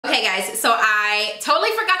Okay guys, so I totally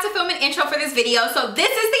forgot to film an intro for this video, so this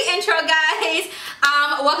is the intro, guys.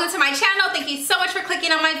 Welcome to my channel. Thank you so much for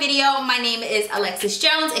clicking on my video. My name is Alexis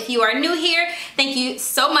Jones. If you are new here, thank you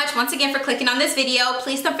so much once again for clicking on this video.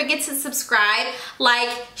 Please don't forget to subscribe, like,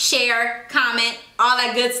 share, comment, all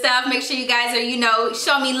that good stuff. Make sure you guys are,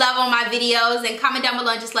 show me love on my videos and comment down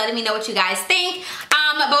below and just letting me know what you guys think.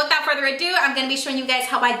 But without further ado, I'm gonna be showing you guys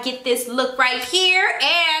how I get this look right here.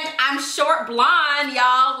 And I'm short blonde,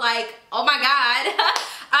 y'all. Like, oh my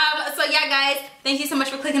God. So yeah, guys, thank you so much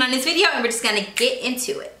for clicking on this video, and we're just gonna get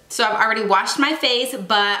into it. So I've already washed my face,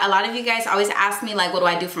 but a lot of you guys always ask me, like, what do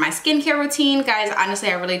I do for my skincare routine? Guys, honestly,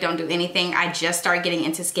 I really don't do anything. I just started getting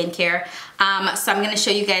into skincare. So I'm gonna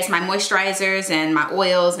show you guys my moisturizers and my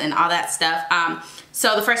oils and all that stuff.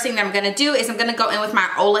 So the first thing that I'm gonna do is I'm gonna go in with my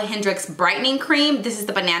Ola Hendrix brightening cream. This is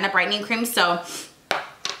the banana brightening cream. So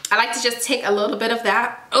I like to just take a little bit of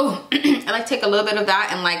that. Oh, I like to take a little bit of that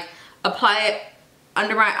and like apply it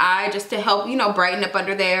under my eye just to help, brighten up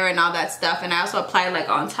under there and all that stuff. And I also apply it like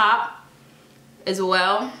on top as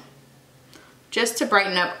well, just to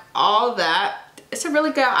brighten up all that. It's a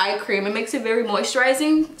really good eye cream. It makes it very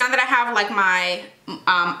moisturizing. Now that I have like my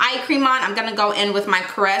eye cream on, I'm gonna go in with my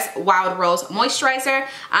Caress Wild Rose Moisturizer.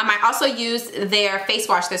 I also used their face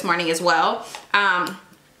wash this morning as well.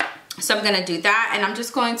 So I'm gonna do that, and I'm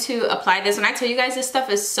just going to apply this. When I tell you guys, this stuff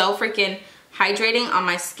is so freaking hydrating on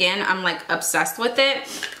my skin. I'm like obsessed with it.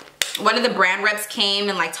 One of the brand reps came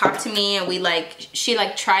and like talked to me, and she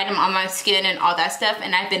tried them on my skin and all that stuff,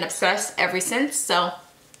 and I've been obsessed ever since. So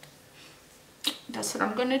that's what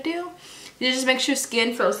I'm gonna do. It just makes your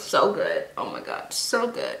skin feel so good. Oh my God, so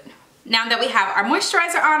good. Now that we have our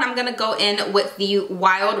moisturizer on, I'm gonna go in with the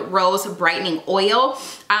Wild Rose Brightening Oil.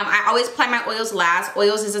 I always apply my oils last.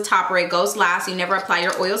 Oils is a topper, it goes last. You never apply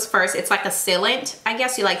your oils first. It's like a sealant. I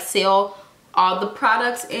guess you like seal all the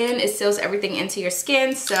products in. It seals everything into your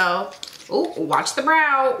skin. So, ooh, watch the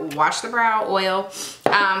brow oil. So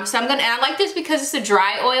and I like this because it's a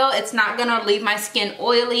dry oil. It's not gonna leave my skin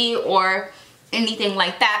oily or anything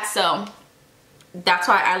like that. So that's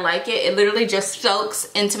why I like it. It literally just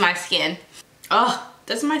soaks into my skin. Oh,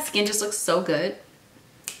 doesn't my skin just look so good?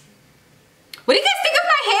 What do you guys think of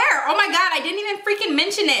my hair? Oh my God, I didn't even freaking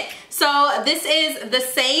mention it. So this is the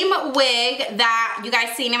same wig that you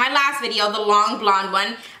guys seen in my last video, the long blonde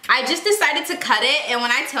one. I just decided to cut it, and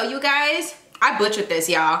when I tell you guys, I butchered this,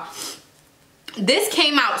 y'all. This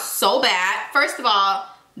came out so bad. First of all,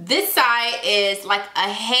 this side is like a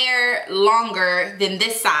hair longer than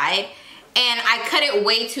this side, and I cut it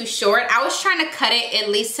way too short. I was trying to cut it at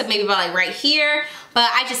least to maybe about like right here, but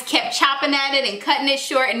I just kept chopping at it and cutting it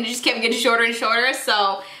short, and it just kept getting shorter and shorter.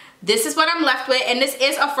 So this is what I'm left with, and this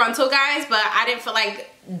is a frontal, guys, but I didn't feel like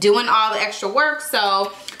doing all the extra work,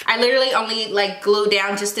 so I literally only like glued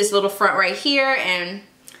down just this little front right here, and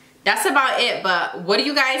that's about it. But what do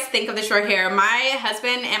you guys think of the short hair? My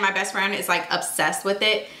husband and my best friend is like obsessed with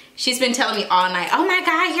it. She's been telling me all night, oh my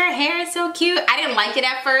God, your hair is so cute. I didn't like it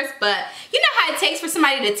at first, but you know how it takes for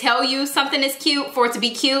somebody to tell you something is cute for it to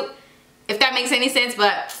be cute, if that makes any sense.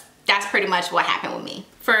 But that's pretty much what happened with me.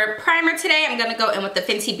 For primer today, I'm gonna go in with the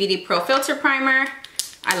Fenty Beauty Pro Filter Primer.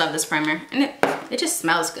 I love this primer, and it just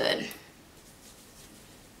smells good.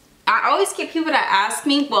 I always get people that ask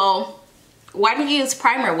me, well, why do you use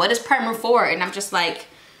primer? What is primer for? And I'm just like,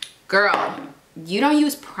 girl, you don't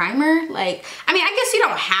use primer? Like, I mean, I guess you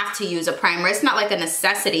don't have to use a primer. It's not like a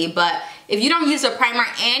necessity, but if you don't use a primer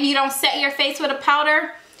and you don't set your face with a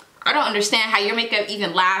powder, I don't understand how your makeup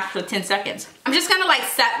even lasts for 10 seconds. I'm just gonna like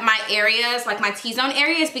set my areas, like my T-zone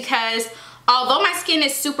areas, because although my skin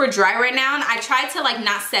is super dry right now, and I tried to like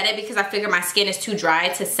not set it because I figure my skin is too dry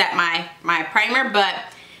to set my primer, but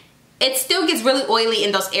it still gets really oily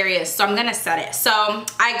in those areas, so I'm gonna set it. So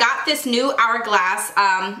I got this new Hourglass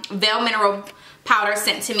Veil Mineral Powder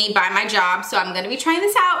sent to me by my job, so I'm gonna be trying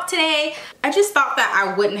this out today. I just thought that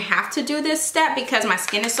I wouldn't have to do this step because my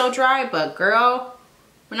skin is so dry, but girl,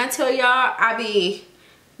 when I tell y'all, I be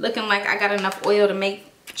looking like I got enough oil to make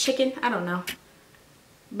chicken. I don't know.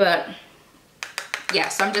 But yeah,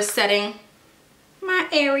 so I'm just setting my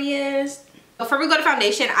areas. Before we go to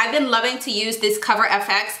foundation, I've been loving to use this Cover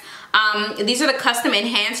FX. These are the custom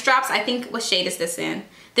enhanced drops. I think, what shade is this in?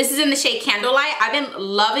 This is in the shade Candlelight. I've been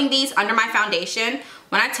loving these under my foundation.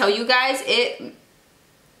 When I tell you guys, okay.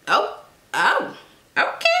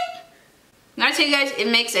 When I tell you guys, it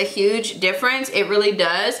makes a huge difference. It really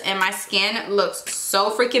does. And my skin looks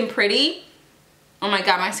so freaking pretty. Oh my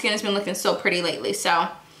God, my skin has been looking so pretty lately. So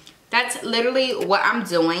that's literally what I'm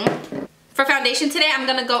doing. For foundation today, I'm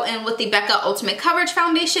gonna go in with the Becca Ultimate Coverage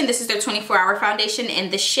Foundation. This is their 24-hour foundation in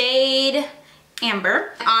the shade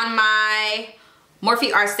amber. On my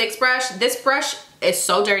Morphe R6 brush, this brush is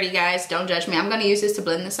so dirty, guys. Don't judge me. I'm gonna use this to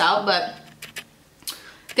blend this out, but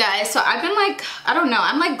guys, so I've been like, I don't know,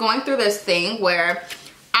 I'm like going through this thing where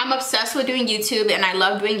I'm obsessed with doing YouTube and I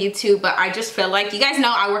love doing YouTube, but I just feel like, you guys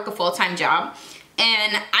know I work a full-time job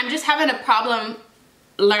and I'm just having a problem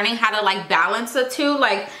learning how to like balance the two.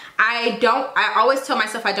 Like I always tell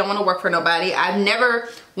myself I don't want to work for nobody. I've never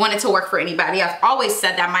wanted to work for anybody. I've always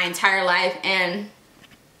said that my entire life, and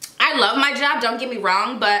I love my job, don't get me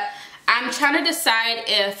wrong, but I'm trying to decide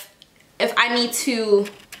if I need to,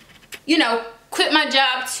 you know, quit my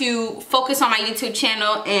job to focus on my YouTube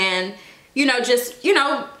channel and, you know, just, you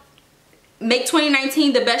know, make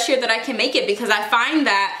 2019 the best year that I can make it, because I find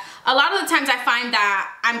that a lot of the times I find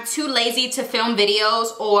that I'm too lazy to film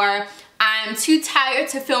videos, or I'm too tired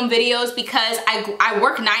to film videos because I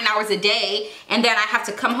work 9 hours a day and then I have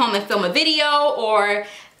to come home and film a video, or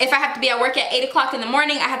if I have to be at work at 8 o'clock in the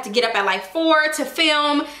morning, I have to get up at like 4 to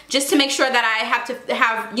film, just to make sure that I have to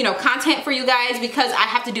have, you know, content for you guys, because I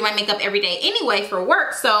have to do my makeup every day anyway for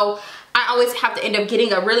work. So I always have to end up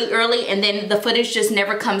getting up really early, and then the footage just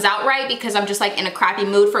never comes out right because I'm just like in a crappy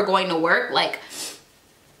mood for going to work. Like,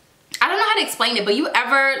 I don't know how to explain it, but you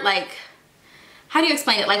ever like, how do you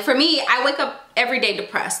explain it? Like for me, I wake up every day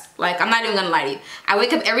depressed. Like, I'm not even gonna lie to you. I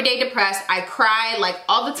wake up every day depressed. I cry like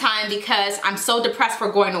all the time because I'm so depressed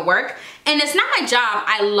for going to work. And it's not my job.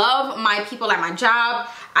 I love my people at my job.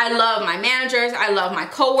 I love my managers. I love my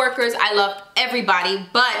coworkers. I love everybody,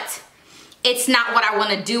 but it's not what I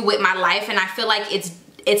wanna do with my life. And I feel like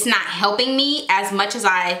it's not helping me as much as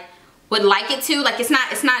I would like it to. Like it's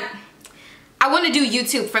not, I want to do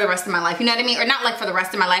YouTube for the rest of my life, you know what I mean? Or not like for the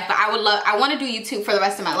rest of my life, but I want to do YouTube for the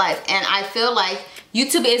rest of my life. And I feel like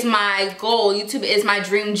YouTube is my goal. YouTube is my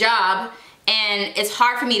dream job. And it's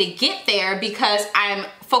hard for me to get there because I'm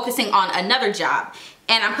focusing on another job.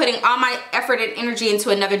 And I'm putting all my effort and energy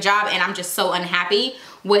into another job, and I'm just so unhappy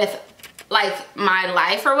with like my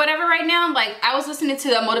life or whatever right now. Like I was listening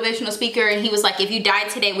to a motivational speaker, and he was like, if you died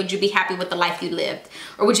today, would you be happy with the life you lived?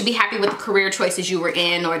 Or would you be happy with the career choices you were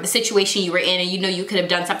in, or the situation you were in, and you know you could have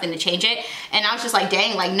done something to change it? And I was just like,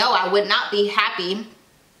 dang, like no, I would not be happy,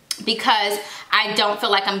 because I don't feel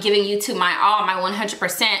like I'm giving YouTube my all, my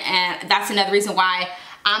 100%. And that's another reason why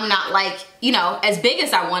I'm not like, you know, as big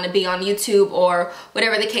as I want to be on YouTube or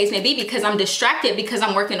whatever the case may be, because I'm distracted because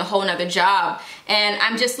I'm working a whole nother job. And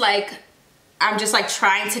I'm just like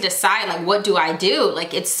trying to decide, like, what do I do?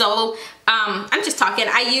 Like, it's so, I'm just talking.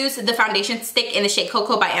 I use the foundation stick in the shade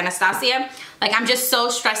Cocoa by Anastasia. Like, I'm just so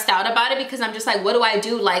stressed out about it because I'm just like, what do I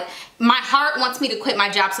do? Like, my heart wants me to quit my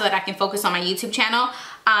job so that I can focus on my YouTube channel.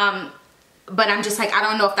 But I'm just like, I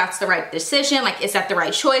don't know if that's the right decision. Like, is that the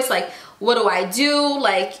right choice? Like, what do I do?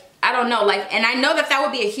 Like, I don't know. Like, and I know that that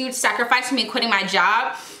would be a huge sacrifice for me quitting my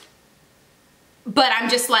job. But I'm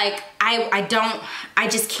just like, I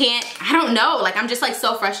just can't, I don't know. Like, I'm just like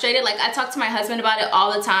so frustrated. Like, I talk to my husband about it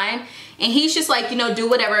all the time, and he's just like, you know, do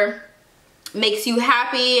whatever makes you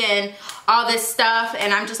happy and all this stuff.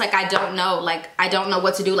 And I'm just like, I don't know. Like, I don't know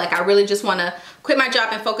what to do. Like, I really just want to quit my job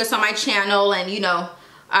and focus on my channel and, you know,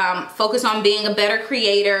 focus on being a better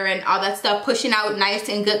creator and all that stuff, pushing out nice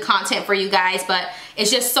and good content for you guys. But it's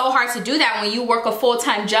just so hard to do that when you work a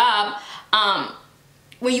full-time job.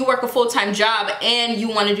 When you work a full-time job and you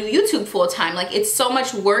want to do YouTube full-time. Like, it's so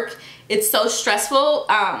much work. It's so stressful.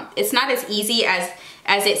 It's not as easy as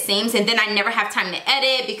it seems. And then I never have time to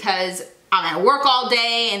edit because I'm at work all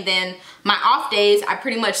day, and then my off days I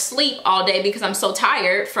pretty much sleep all day because I'm so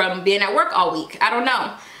tired from being at work all week. I don't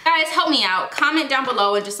know. Guys, help me out. Comment down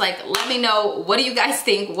below and just like let me know, what do you guys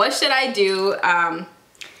think? What should I do?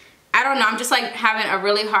 I don't know. I'm just like having a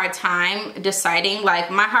really hard time deciding. Like,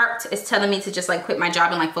 my heart is telling me to just like quit my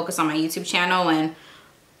job and like focus on my YouTube channel,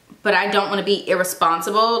 but I don't want to be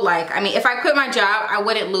irresponsible. Like, I mean, if I quit my job, I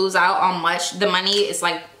wouldn't lose out on much. The money is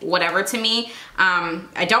like whatever to me.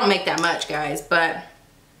 I don't make that much, guys,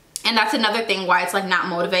 and that's another thing why it's like not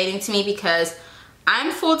motivating to me, because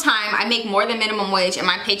I'm full-time, I make more than minimum wage, and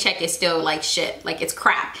my paycheck is still like shit. Like, it's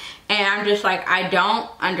crap. And I'm just like, I don't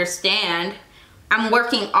understand. I'm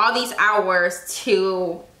working all these hours,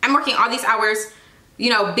 you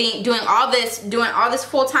know, doing all this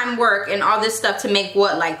full-time work and all this stuff to make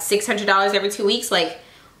what, like $600 every 2 weeks? Like,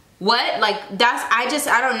 what? Like, I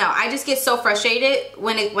don't know. I just get so frustrated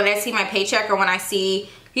when I see my paycheck, or when I see,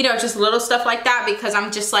 you know, just little stuff like that, because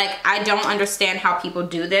I'm just like, I don't understand how people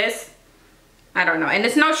do this. I don't know. And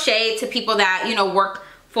it's no shade to people that, you know, work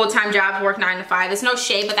full-time jobs, work 9 to 5. It's no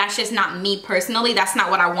shade, but that's just not me personally. That's not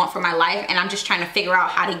what I want for my life, and I'm just trying to figure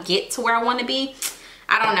out how to get to where I want to be.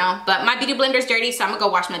 I don't know, but my beauty blender is dirty, so I'm gonna go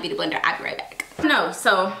wash my beauty blender. I'll be right back. No,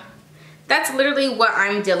 so that's literally what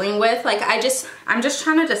I'm dealing with. Like I'm just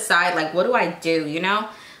trying to decide, like, what do I do, you know?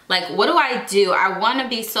 Like, what do I do? I want to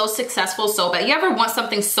be so successful so bad. You ever want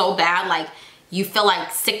something so bad, like you feel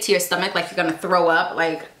like sick to your stomach, like you're gonna throw up?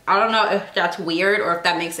 Like, I don't know if that's weird or if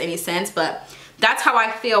that makes any sense, but that's how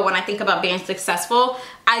I feel when I think about being successful.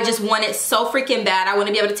 I just want it so freaking bad. I want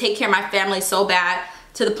to be able to take care of my family so bad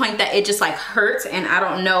to the point that it just like hurts, and I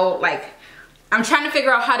don't know, like, I'm trying to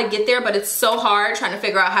figure out how to get there, but it's so hard trying to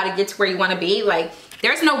figure out how to get to where you want to be. Like,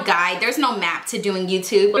 there's no guide, there's no map to doing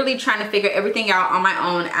YouTube. Literally trying to figure everything out on my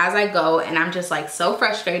own as I go, and I'm just like so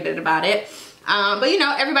frustrated about it. But you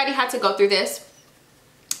know, everybody had to go through this.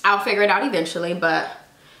 I'll figure it out eventually, but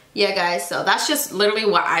yeah, guys, so that's just literally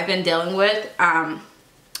what I've been dealing with. I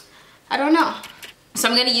don't know. So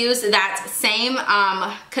I'm gonna use that same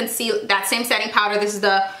that same setting powder. This is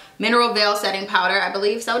the Mineral Veil setting powder, I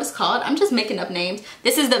believe. Is that what it's called? I'm just making up names.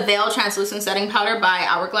 This is the Veil Translucent Setting Powder by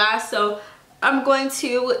Hourglass. So I'm going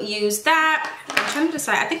to use that. I'm trying to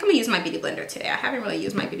decide. I think I'm gonna use my beauty blender today. I haven't really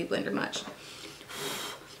used my beauty blender much.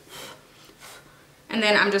 And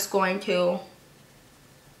then I'm just going to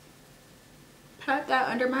pat that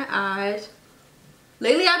under my eyes.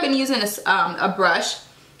 Lately I've been using a brush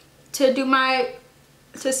to do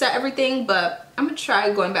to set everything, but I'm gonna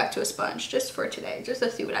try going back to a sponge just for today, just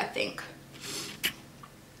to see what I think.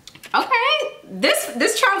 Okay,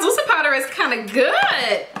 this translucent powder is kind of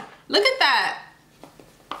good. Look at that.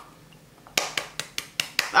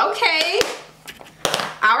 Okay,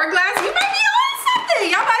 Hourglass, you might be on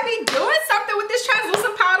something. Y'all might be doing something with this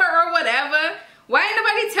translucent powder or whatever. Why ain't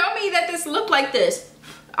nobody tell me that this looked like this?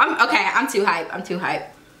 I'm too hype. I'm too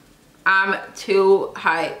hype. I'm too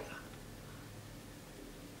hype.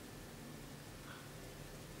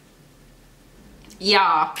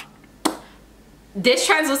 Y'all, this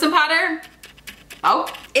translucent powder,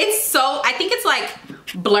 oh, it's so, I think it's like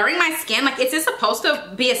blurring my skin. Like, is this supposed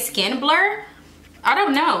to be a skin blur? I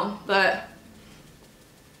don't know, but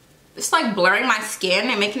it's like blurring my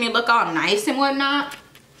skin and making it look all nice and whatnot.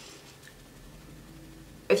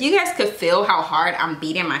 If you guys could feel how hard I'm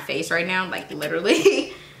beating my face right now, like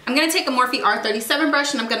literally. I'm gonna take a Morphe R37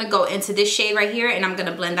 brush and I'm gonna go into this shade right here, and I'm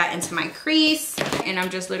gonna blend that into my crease. And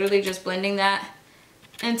I'm just literally just blending that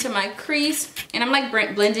into my crease, and I'm like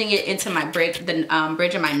blending it into my bridge, the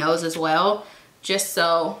bridge of my nose as well, just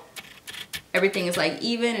so everything is like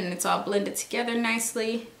even and it's all blended together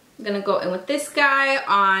nicely. I'm gonna go in with this guy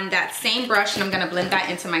on that same brush, and I'm gonna blend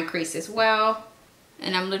that into my crease as well.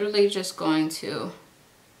 And I'm literally just going to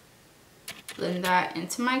blend that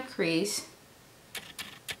into my crease.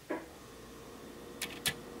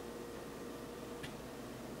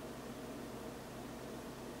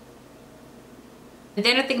 And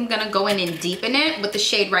then I think I'm gonna go in and deepen it with the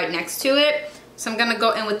shade right next to it. So I'm gonna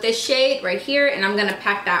go in with this shade right here, and I'm gonna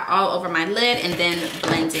pack that all over my lid and then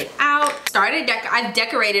blend it out. I've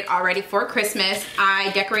decorated already for Christmas. I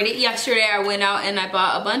decorated yesterday. I went out and I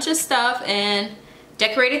bought a bunch of stuff and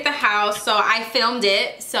decorated the house. So I filmed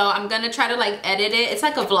it. So I'm gonna try to like edit it. It's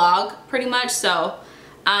like a vlog pretty much. So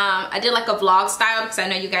I did like a vlog style because I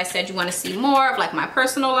know you guys said you want to see more of like my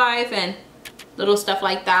personal life and little stuff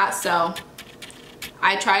like that. So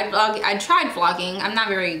I tried vlogging. I'm not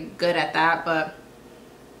very good at that, but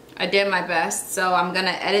I did my best. So I'm gonna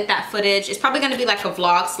edit that footage. It's probably gonna be like a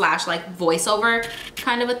vlog slash like voiceover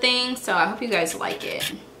kind of a thing. So I hope you guys like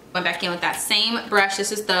it. Went back in with that same brush.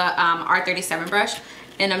 This is the R37 brush,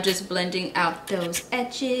 and I'm just blending out those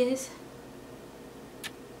edges.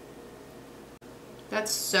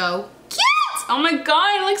 That's so cute. Oh my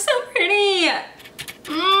god, it looks so pretty.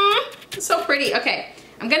 It's so pretty. Okay.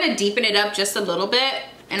 I'm gonna deepen it up just a little bit,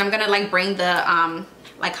 and I'm gonna like bring the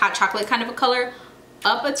like hot chocolate kind of a color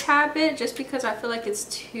up a tad bit, just because I feel like it's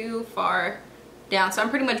too far down. So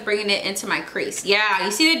I'm pretty much bringing it into my crease. Yeah,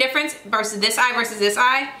 you see the difference versus this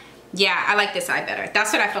eye? Yeah, I like this eye better.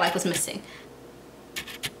 That's what I feel like was missing.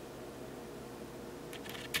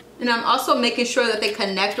 And I'm also making sure that they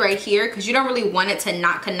connect right here, because you don't really want it to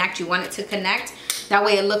not connect. You want it to connect. That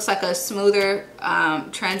way it looks like a smoother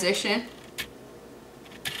transition.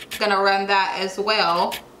 Gonna run that as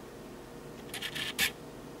well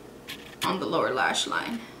on the lower lash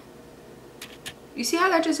line. You see how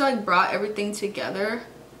that just like brought everything together?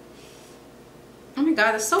 Oh my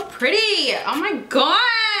god, it's so pretty. Oh my god,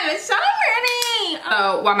 it's so pretty.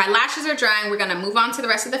 So while my lashes are drying, we're gonna move on to the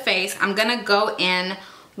rest of the face. I'm gonna go in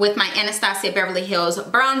with my Anastasia Beverly Hills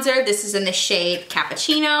bronzer. This is in the shade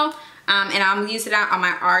Cappuccino, and I'm using that on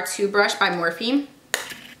my R2 brush by Morphe.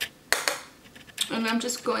 And I'm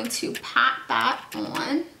just going to pat that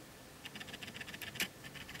on.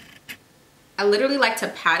 I literally like to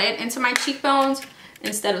pat it into my cheekbones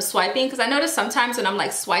instead of swiping, because I notice sometimes when I'm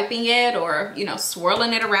like swiping it or, you know,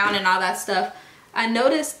 swirling it around and all that stuff, I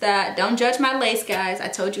noticed that, don't judge my lace, guys. I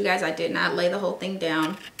told you guys I did not lay the whole thing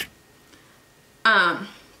down.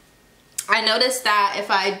 I noticed that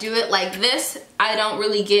if I do it like this, I don't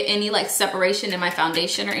really get any like separation in my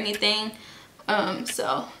foundation or anything.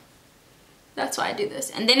 So that's why I do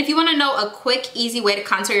this. And then if you want to know a quick, easy way to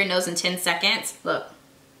contour your nose in 10 seconds, look.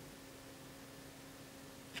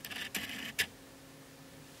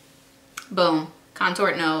 Boom,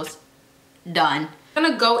 contoured nose, done. I'm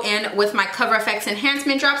gonna go in with my Cover FX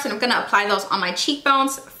Enhancement Drops, and I'm gonna apply those on my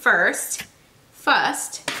cheekbones first.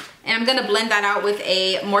 And I'm gonna blend that out with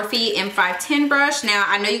a Morphe M510 brush. Now,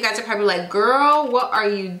 I know you guys are probably like, girl, what are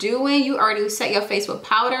you doing? You already set your face with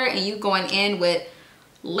powder and you going in with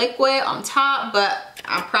liquid on top, but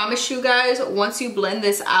I promise you guys, once you blend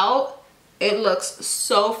this out, it looks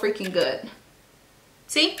so freaking good.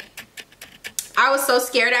 See? I was so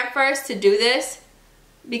scared at first to do this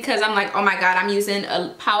because I'm like, oh my God, I'm using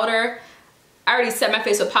a powder. I already set my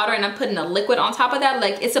face with powder and I'm putting a liquid on top of that.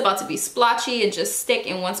 Like, it's about to be splotchy and just stick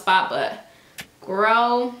in one spot, but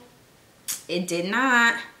girl, it did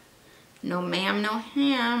not. No ma'am, no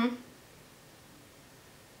ham.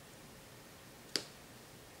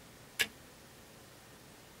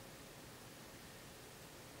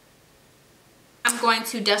 I'm going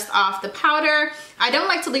to dust off the powder. I don't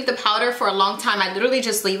like to leave the powder for a long time. I literally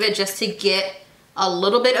just leave it just to get a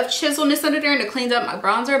little bit of chiselness under there and to clean up my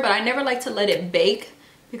bronzer, but I never like to let it bake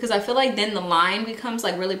because I feel like then the line becomes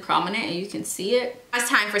like really prominent and you can see it. It's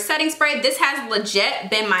time for setting spray. This has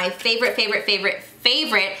legit been my favorite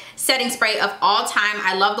setting spray of all time.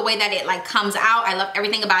 I love the way that it like comes out. I love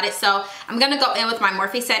everything about it. So I'm gonna go in with my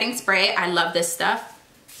Morphe setting spray. I love this stuff.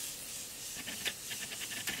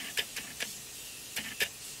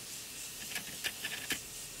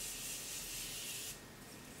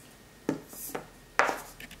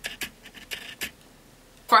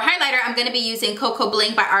 For highlighter, I'm gonna be using Cocoa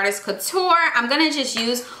Bling by Artist Couture. I'm gonna just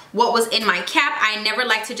use what was in my cap. I never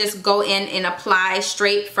like to just go in and apply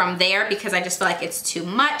straight from there because I just feel like it's too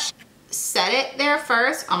much. Set it there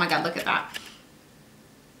first. Oh my God, look at that.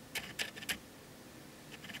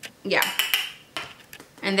 Yeah.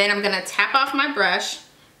 And then I'm gonna tap off my brush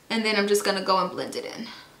and then I'm just gonna go and blend it in.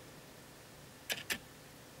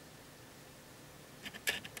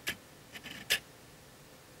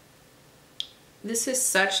 This is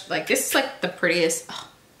such, like, this is like the prettiest, oh,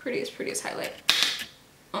 prettiest highlight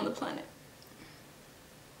on the planet.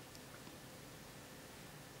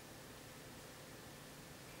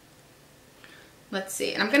 Let's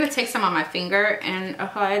see, and I'm gonna take some on my finger and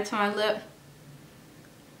apply it to my lip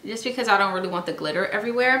just because I don't really want the glitter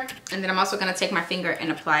everywhere. And then I'm also gonna take my finger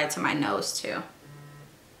and apply it to my nose too.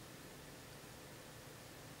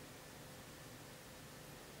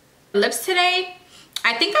 Lips today,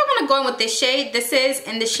 I think I want to go in with this shade. This is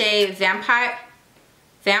in the shade Vampira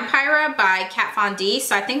by Kat Von D.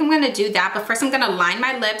 So I think I'm going to do that. But first I'm going to line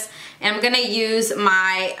my lips. And I'm going to use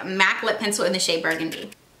my MAC lip pencil in the shade Burgundy.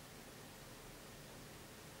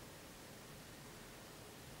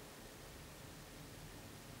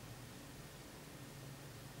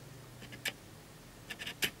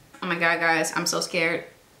 Oh my God, guys. I'm so scared.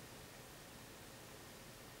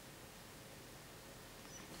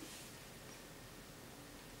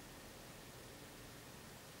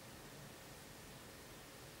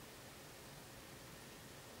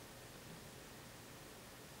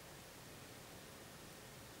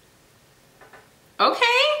 Okay,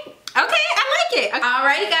 I like it.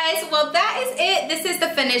 Alrighty guys, well that is it. This is the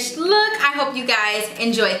finished look. I hope you guys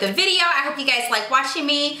enjoyed the video. I hope you guys like watching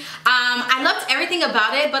me. I loved everything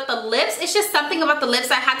about it, but the lips, it's just something about the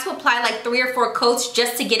lips. I had to apply like 3 or 4 coats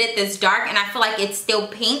just to get it this dark, and I feel like it's still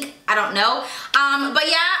pink. I don't know. But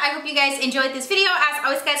yeah, I hope you guys enjoyed this video. As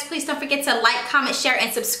always guys, please don't forget to like, comment, share,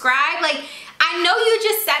 and subscribe. Like, I know you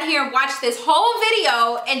just sat here and watched this whole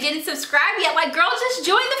video and didn't subscribe yet. Like, girl, just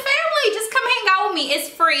join the family. Just come hang out with me. It's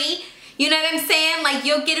free. You know what I'm saying? Like,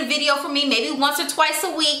 you'll get a video from me maybe once or twice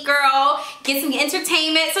a week, girl. Get some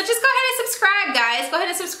entertainment. So just go ahead and subscribe, guys. Go ahead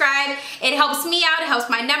and subscribe. It helps me out. It helps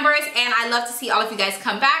my numbers. And I love to see all of you guys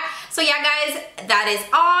come back. So yeah, guys, that is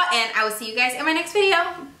all. And I will see you guys in my next video.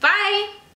 Bye.